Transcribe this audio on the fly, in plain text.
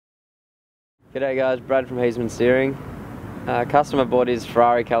G'day guys, Brad from HeasmanSteering. Customer bought his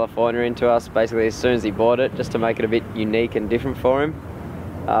Ferrari California into us basically as soon as he bought it, just to make it a bit unique and different for him.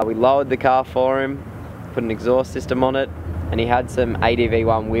 We lowered the car for him, put an exhaust system on it, and he had some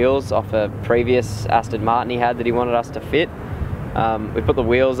ADV1 wheels off a previous Aston Martin he had that he wanted us to fit. We put the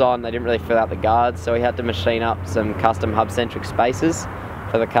wheels on, they didn't really fill out the guards, so we had to machine up some custom hub-centric spacers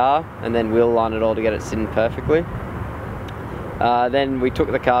for the car and then wheel line it all to get it sitting perfectly. Then we took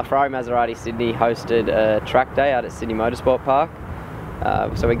the car. Ferrari Maserati Sydney hosted a track day out at Sydney Motorsport Park.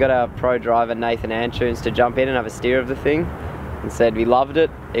 So we got our pro driver Nathan Antunes to jump in and have a steer of the thing, and said we loved it.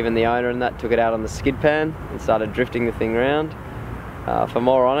 Even the owner and that took it out on the skid pan and started drifting the thing around. For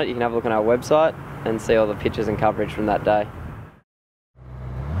more on it, you can have a look on our website and see all the pictures and coverage from that day.